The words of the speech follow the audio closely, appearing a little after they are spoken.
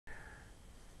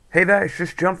Hey there, it's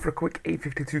just John for a quick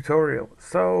A50 tutorial.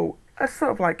 So, as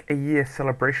sort of like a year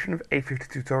celebration of A50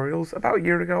 tutorials, about a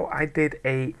year ago I did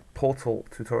a Portal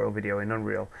tutorial video in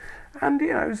Unreal. And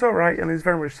it was alright, and it was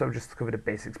very much so just to cover the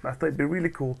basics, but I thought it'd be really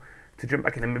cool to jump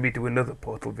back in and maybe do another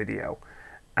Portal video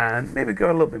and maybe go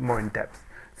a little bit more in depth.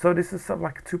 So this is sort of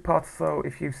like a two-part, so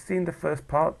if you've seen the first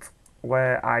part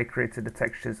where I created the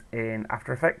textures in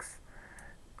After Effects,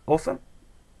 awesome.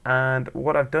 And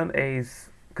what I've done is,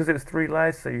 because it was three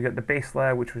layers, so you get the base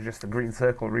layer, which was just a green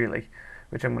circle really,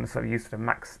 which I'm going to sort of use for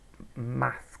the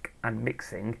mask and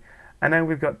mixing. And then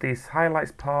we've got this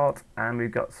highlights part, and we've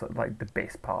got sort of like the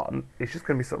base part. And it's just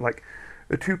going to be sort of like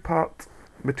a two-part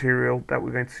material that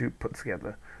we're going to put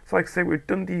together. So like I say, we've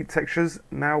done the textures,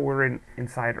 now we're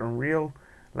inside Unreal.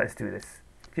 Let's do this.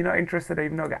 If you're not interested or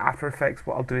you've not got After Effects,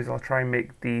 what I'll do is I'll try and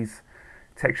make these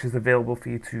textures available for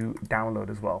you to download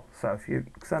as well. So if you,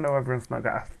 because I know everyone's not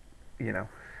got,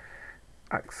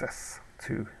 access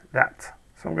to that.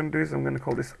 So what I'm going to do is I'm going to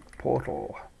call this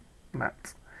Portal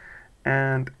Matte.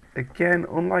 And again,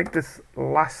 unlike the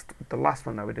last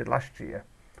one that we did last year,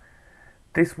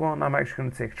 this one I'm actually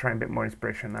going to try a bit more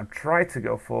inspiration. I've tried to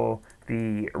go for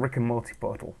the Rick and Morty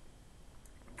portal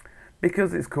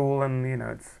because it's cool and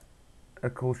it's a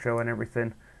cool show and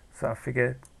everything. So I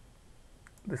figured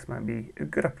this might be a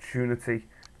good opportunity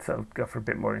to go for a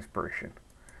bit more inspiration.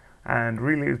 And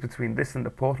really it was between this and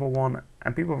the Portal one,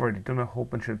 and people have already done a whole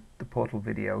bunch of the Portal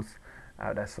videos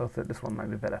out there, so I thought this one might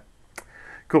be better.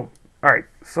 Cool. Alright,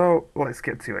 so let's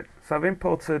get to it. So I've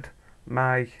imported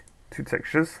my two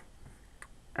textures,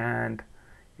 and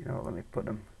let me put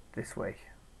them this way.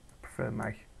 I prefer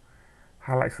my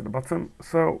highlights at the bottom.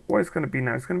 So what it's going to be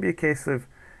now, it's going to be a case of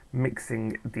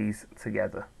mixing these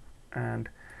together. And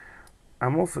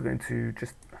I'm also going to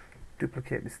just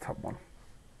duplicate this top one,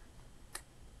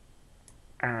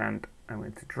 and I'm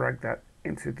going to drag that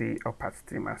into the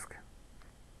opacity mask,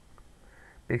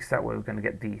 because that way we're going to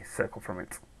get the circle from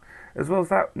it. As well as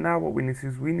that, now what we need to do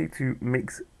is we need to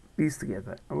mix these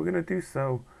together, and we're going to do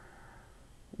so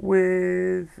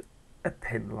with a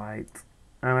pin light,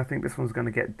 and I think this one's going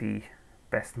to get the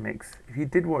best mix. If you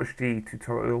did watch the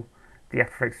tutorial, the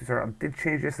After Effects tutorial, I did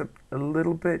change this up a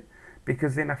little bit,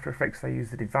 because in After Effects I use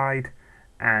the divide,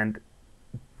 and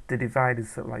the divide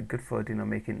is sort of like good for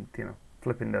making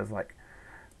flipping those like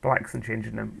blacks and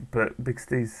changing them, but because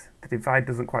the divide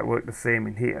doesn't quite work the same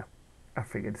in here, I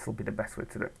figured this will be the best way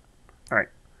to do it. Alright,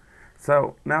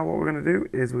 so now what we're going to do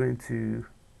is we're going to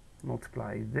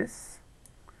multiply this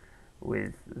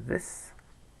with this,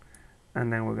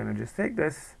 and then we're going to just take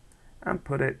this and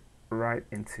put it right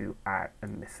into our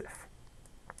emissive.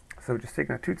 So we're just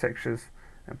taking our two textures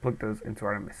and plug those into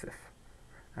our emissive,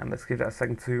 and let's give that a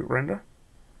second to render.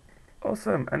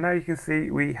 Awesome, and now you can see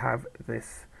we have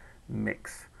this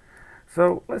mix.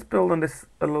 So let's build on this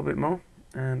a little bit more,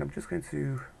 and I'm just going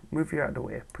to move you out of the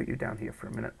way, put you down here for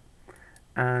a minute,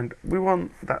 and we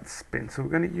want that spin, so we're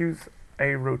going to use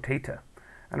a rotator,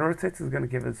 and a rotator is going to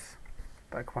give us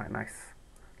that quite nice,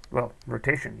 well,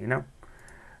 rotation,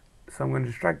 So I'm going to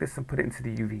just drag this and put it into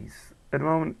the UVs. At the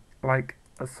moment, like,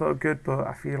 that's sort of good, but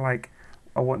I feel like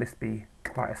I want this to be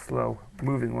quite a slow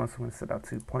moving one, so I'm going to set that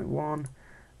to 0.1.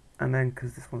 And then,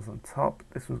 because this one's on top,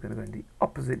 this one's going to go in the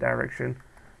opposite direction,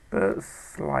 but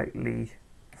slightly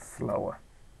slower.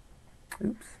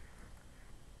 Oops.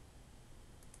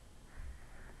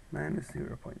 Minus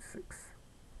 0.6.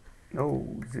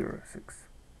 No, 0.6.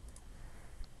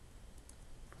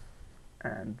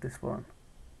 And this one,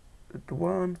 the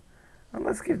one. And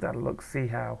let's give that a look, see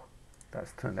how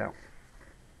that's turned out.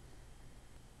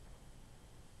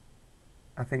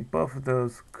 I think both of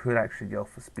those could actually go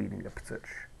for speeding up a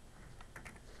touch.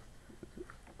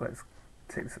 Let's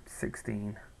take this up to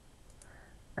 16,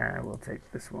 and we'll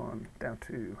take this one down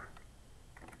to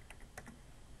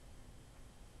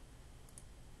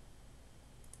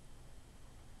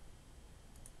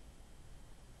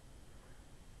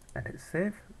and hit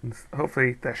save, and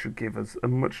hopefully that should give us a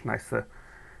much nicer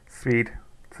speed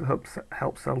to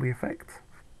help sell the effect.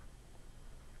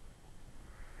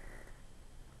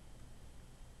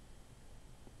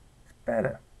 It's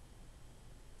better.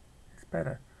 It's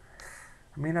better.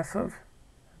 I mean, I sort of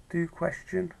do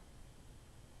question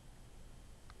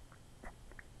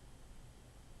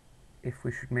if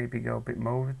we should maybe go a bit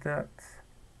more with that.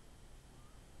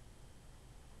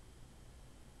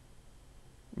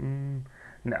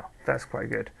 No, that's quite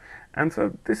good. And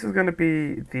so this is going to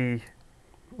be the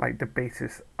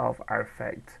basis of our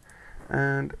effect.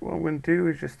 And what I'm going to do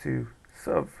is just to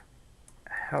sort of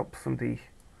help some of the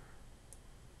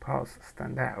parts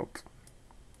stand out.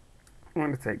 I'm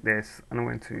going to take this and I'm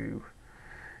going to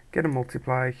get a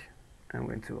multiply I'm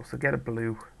going to also get a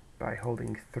blue by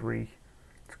holding 3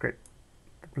 to create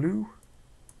the blue.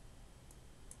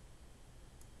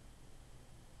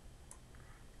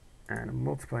 And I'm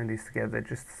multiplying these together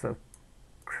just to sort of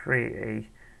create a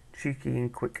cheeky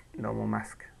and quick normal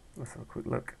mask. Let's have a quick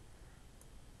look.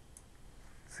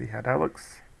 See how that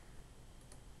looks.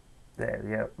 There,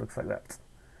 yeah, looks like that.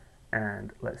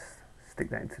 And let's stick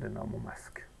that into the normal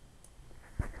mask.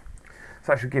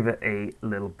 So I should give it a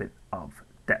little bit of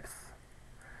depth.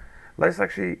 Let's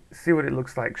actually see what it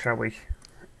looks like, shall we,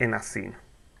 in our scene.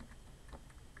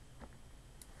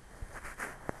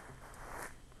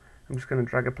 I'm just going to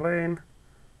drag a plane,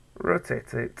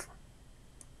 rotate it,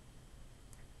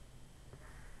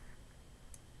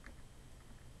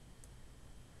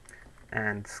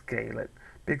 and scale it.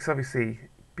 Because obviously,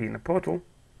 being a portal,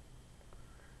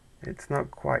 it's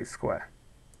not quite square.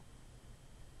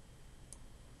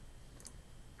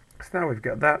 So now we've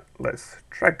got that, let's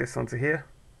drag this onto here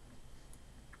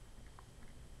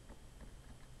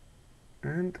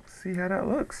and see how that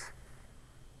looks.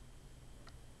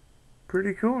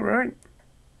 Pretty cool, right?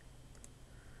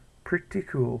 Pretty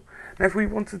cool. Now if we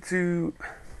wanted to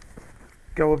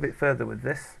go a bit further with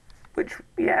this, which,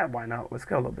 yeah, why not? Let's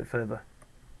go a little bit further.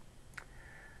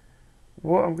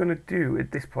 What I'm going to do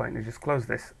at this point is just close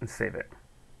this and save it.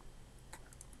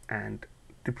 And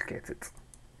duplicate it.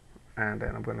 And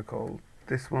then I'm going to call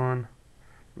this one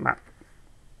Map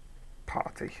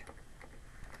Party.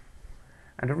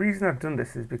 And the reason I've done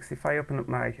this is because if I open up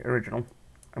my original,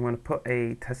 I'm going to put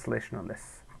a tessellation on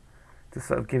this to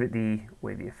sort of give it the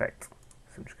wavy effect.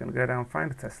 So I'm just going to go down, find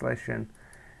the tessellation,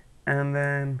 and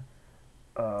then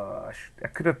I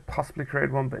could have possibly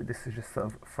created one, but this is just sort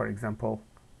of for example.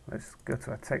 Let's go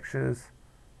to our textures,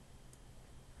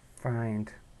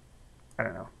 find, I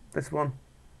don't know, this one,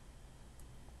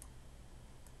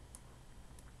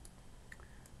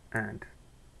 and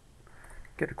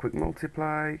get a quick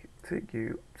multiply, take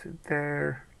you to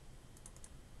there,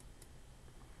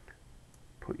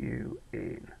 put you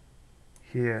in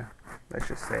here, let's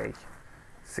just say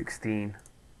 16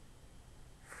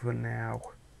 for now,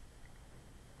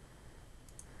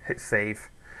 hit save.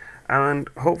 And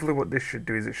hopefully what this should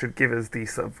do is it should give us the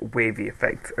sort of wavy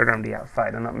effect around the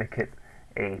outside and not make it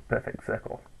a perfect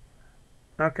circle.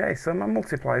 Okay, so my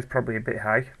multiply is probably a bit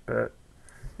high, but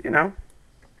you know,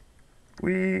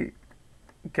 we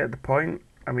get the point.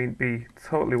 I mean, it'd be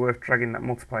totally worth dragging that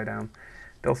multiply down.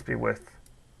 It'd also be worth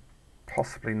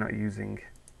possibly not using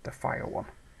the fire one.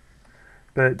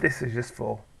 But this is just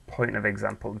for point of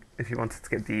example, if you wanted to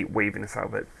get the waviness out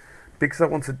of it. Because I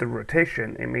wanted the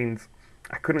rotation, it means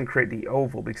I couldn't create the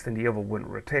oval because then the oval wouldn't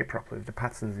rotate properly with the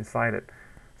patterns inside it.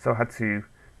 So I had to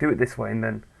do it this way and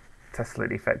then tessellate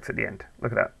the effect at the end.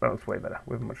 Look at that, that was way better,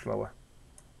 with much lower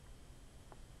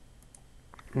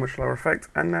effect.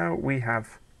 And now we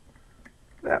have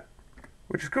that,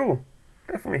 which is cool.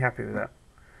 Definitely happy with that.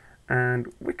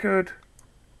 And we could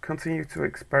continue to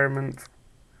experiment.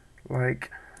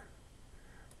 Like,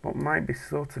 what might be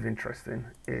sort of interesting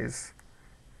is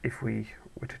if we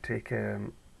were to take a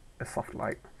soft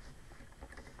light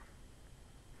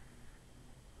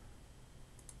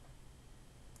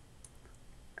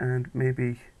and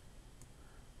maybe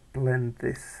blend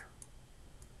this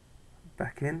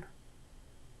back in.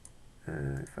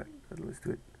 In fact, let's do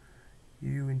it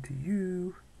U into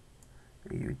U,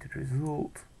 U into the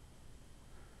result,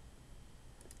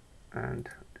 and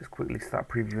just quickly start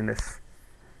previewing this.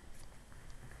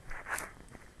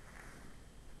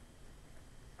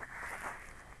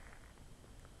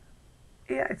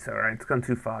 Yeah, it's alright. It's gone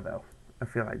too far though. I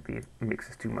feel like the mix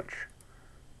is too much.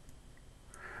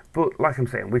 But like I'm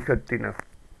saying, we could, you know,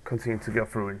 continue to go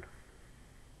through and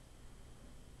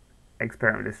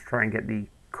experiment this, try and get the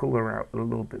colour out a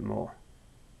little bit more.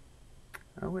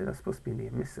 Oh wait, that's supposed to be the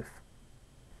emissive.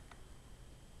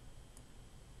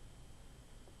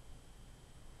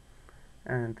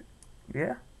 And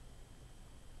yeah,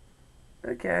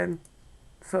 again,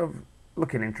 sort of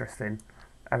looking interesting.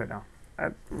 I don't know.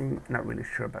 I'm not really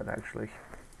sure about that actually.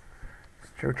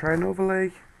 Shall we try an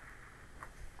overlay?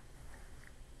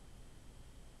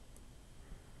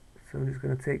 So I'm just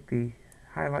going to take the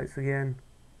highlights again.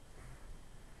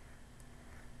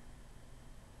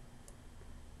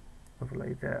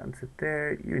 Overlay that onto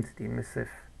there, you into the emissive.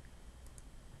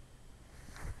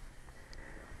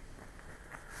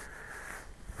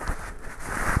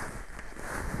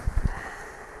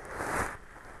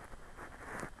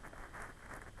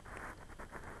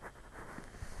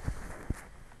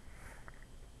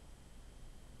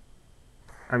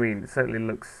 I mean, it certainly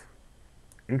looks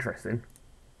interesting.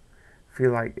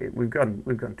 Feel like we've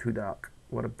gone too dark.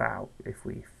 What about if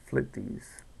we flip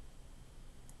these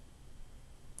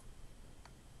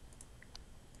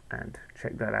and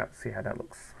check that out, see how that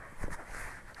looks.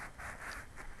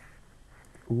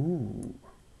 Ooh,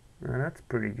 now that's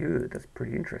pretty good, that's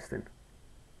pretty interesting.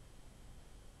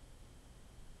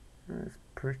 That's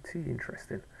pretty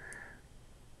interesting.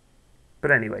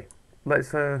 But anyway,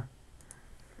 let's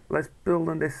build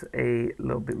on this a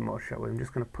little bit more, shall we? I'm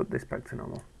just going to put this back to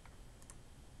normal.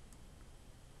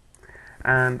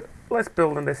 And let's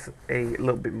build on this a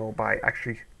little bit more by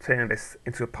actually turning this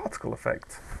into a particle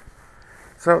effect.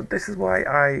 So this is why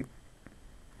I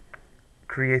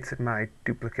created my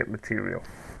duplicate material.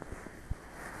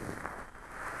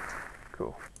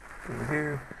 Cool. Over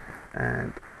here,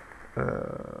 and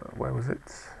where was it?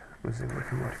 It was in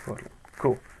Rick and Morty portal.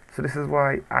 Cool. So this is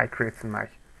why I created my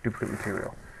duplicate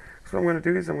material. So what I'm going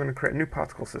to do is I'm going to create a new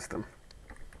particle system.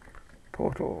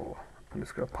 Portal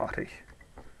underscore party.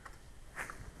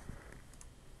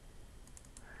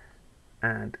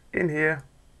 And in here,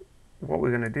 what we're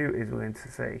going to do is we're going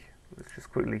to say, let's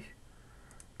just quickly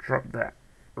drop that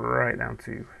right down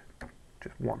to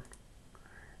just 1.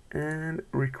 And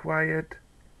required,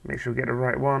 make sure we get the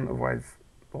right one, otherwise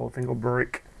the whole thing will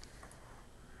break.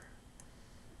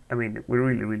 I mean, we're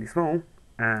really, really small,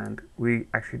 and we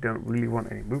actually don't really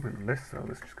want any movement on this, so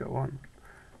let's just go 1,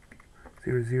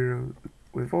 0, 0,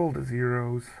 with all the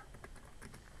zeros.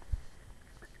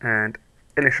 And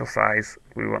initial size,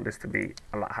 we want this to be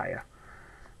a lot higher.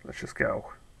 Let's just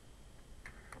go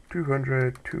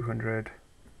 200, 200,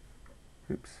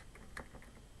 oops.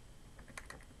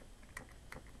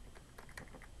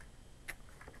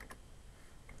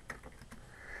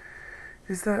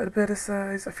 Is that a better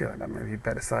size? I feel like that might be a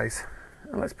better size.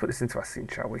 And let's put this into our scene,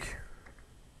 shall we?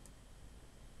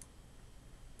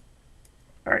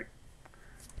 Alright.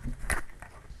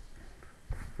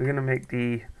 We're going to make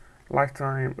the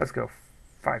lifetime, let's go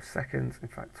 5 seconds. In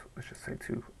fact, let's just say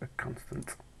to a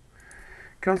constant.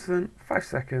 Constant, 5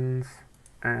 seconds.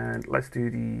 And let's do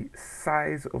the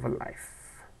size of a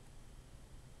life.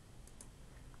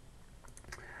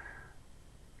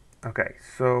 Okay,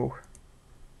 so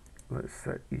let's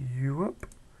set you up,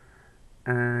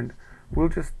 and we'll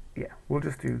just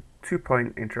do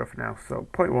 2-point intro for now. So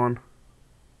point 1,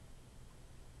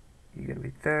 you're gonna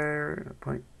be there, and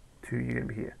point 2, you're gonna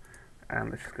be here, and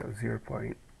let's just go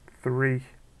 0.3,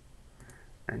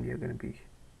 and you're gonna be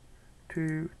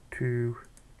 2, 2,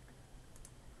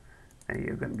 and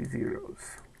you're gonna be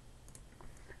zeros.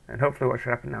 And hopefully, what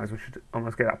should happen now is we should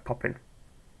almost get that popping.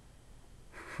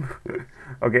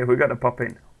 Okay, we got to pop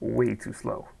in way too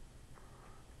slow.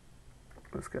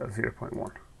 Let's go 0.1.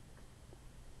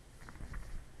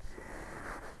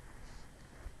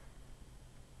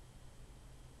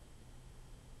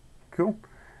 Cool.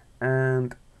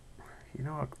 And you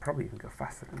know, I could probably even go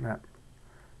faster than that.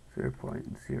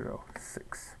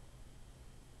 0.06.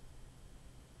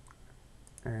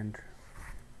 And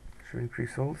should we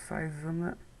increase all the sizes on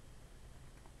that?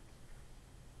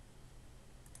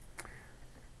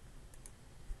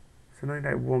 So knowing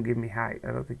that it won't give me height,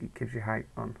 I don't think it gives you height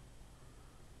on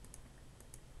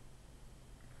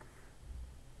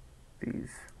these.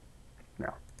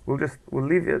 No, we'll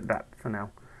leave it at that for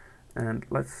now, and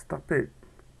let's stop it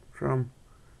from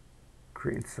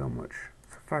creating so much.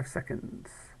 So 5 seconds.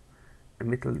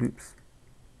 Emitter loops.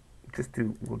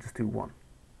 We'll just do 1.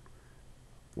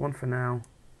 1 for now.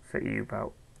 Set you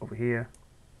about over here.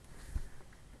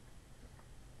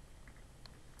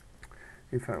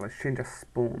 In fact, let's change our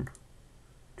spawn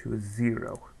to a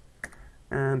 0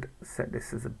 and set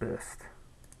this as a burst.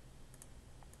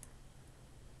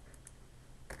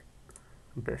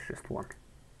 Burst just 1.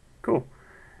 Cool.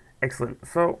 Excellent.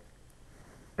 So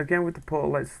again with the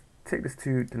portal, let's take this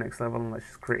to the next level and let's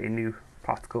just create a new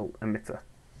particle emitter.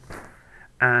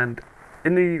 And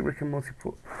in the Rick and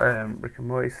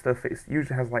Morty stuff, it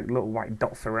usually has like little white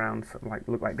dots around, so like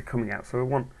look like they're coming out. So we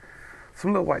want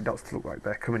some little white dots to look like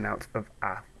they're coming out of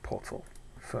our portal.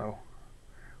 So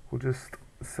we'll just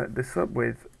set this up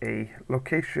with a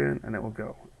location, and it will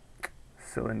go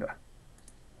cylinder.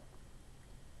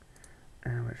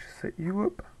 And let's just set you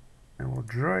up, and we'll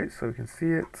draw it so we can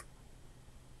see it.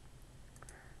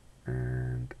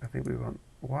 And I think we want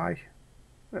Y.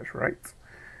 That's right.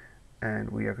 And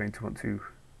we are going to want to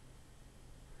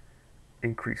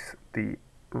increase the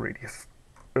radius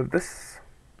of this,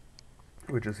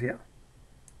 which is here.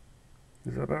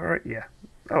 Is that about right? Yeah,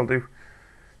 that'll do.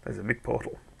 There's a big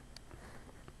portal.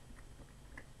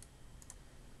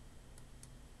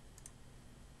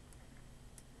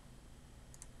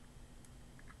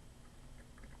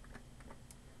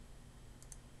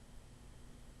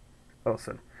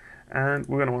 Awesome. And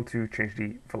we're going to want to change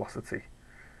the velocity.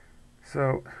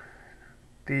 So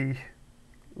the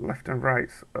left and right,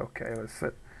 okay, let's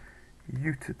set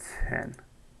U to 10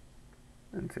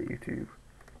 and set U to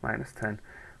 -10,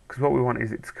 because what we want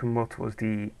is it to come more towards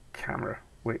the camera,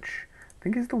 which I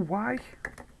think is the Y.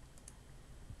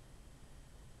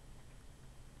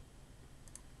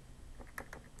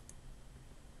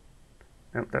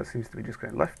 Nope, that seems to be just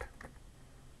going left.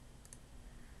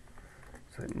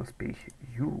 So it must be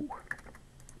U.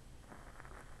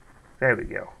 There we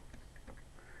go.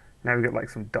 Now we got like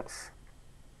some dots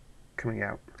coming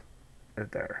out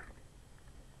of there.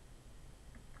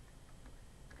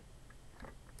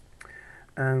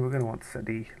 And we're going to want to set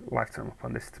the lifetime up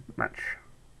on this to match.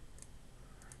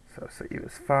 So set U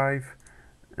as 5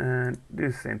 and do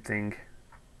the same thing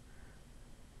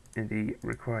in the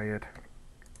required.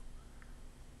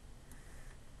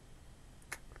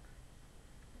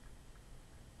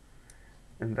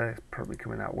 And that's probably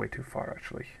coming out way too far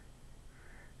actually.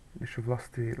 Initial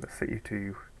velocity, let's set you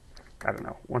to, I don't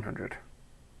know, 100.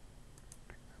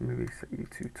 Maybe set you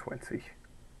to 20.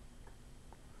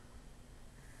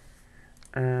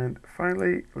 And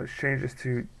finally, let's change this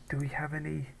to, do we have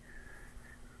any?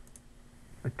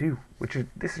 I do, which is,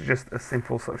 this is just a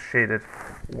simple sort of shaded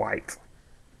white.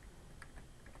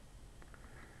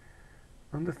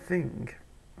 On the thing,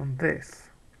 on this,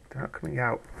 they're not coming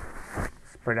out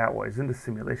spread outwards in the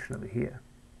simulation over here.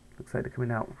 Looks like they're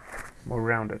coming out more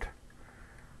rounded.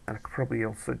 And I could probably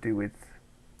also do with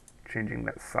changing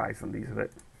that size on these a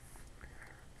bit.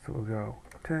 So we'll go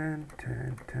 10,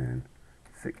 10, 10,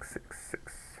 6, 6,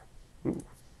 6. Ooh.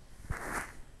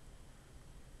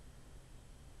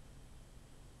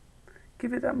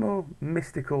 Give it that more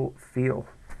mystical feel.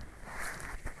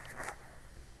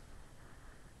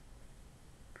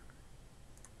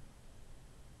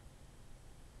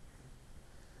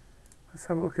 Let's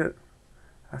have a look at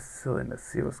our cylinder,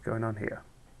 see what's going on here.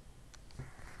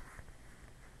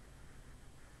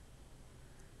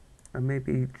 And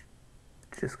maybe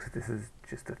just because this is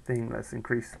just a thing, let's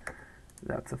increase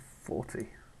that to 40.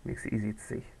 Makes it easy to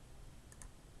see.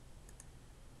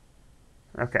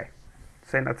 Okay,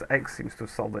 saying that to X seems to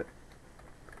have solved it.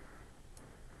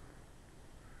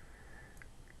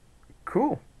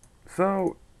 Cool.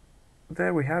 So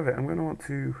there we have it. I'm going to want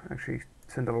to actually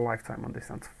turn the lifetime on this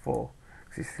down to 4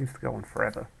 because it seems to go on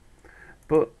forever.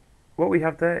 But what we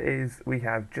have there is we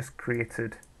have just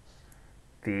created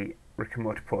the Rick and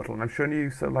Morty portal, and I'm showing you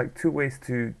so like 2 ways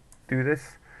to do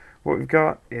this. What we've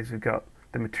got is we've got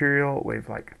the material with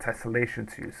like tessellation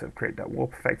to sort of create that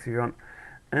warp effect if you want,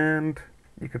 and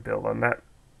you could build on that.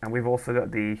 And we've also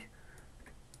got the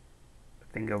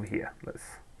thing over here. Let's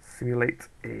simulate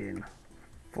in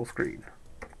full screen.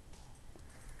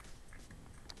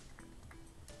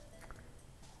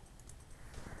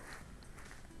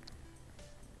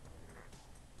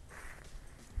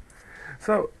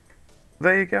 So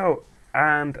there you go,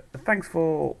 and thanks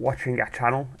for watching our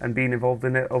channel and being involved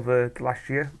in it over the last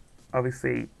year.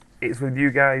 Obviously it's with you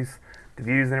guys, the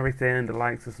views and everything, the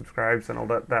likes and subscribes and all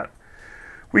that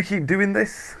we keep doing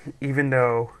this, even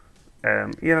though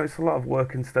you know, it's a lot of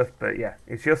work and stuff, but yeah,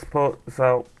 it's your support.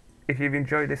 So if you've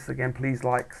enjoyed this, again, please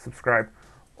like, subscribe,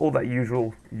 all that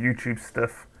usual YouTube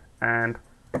stuff, and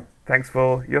thanks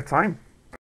for your time.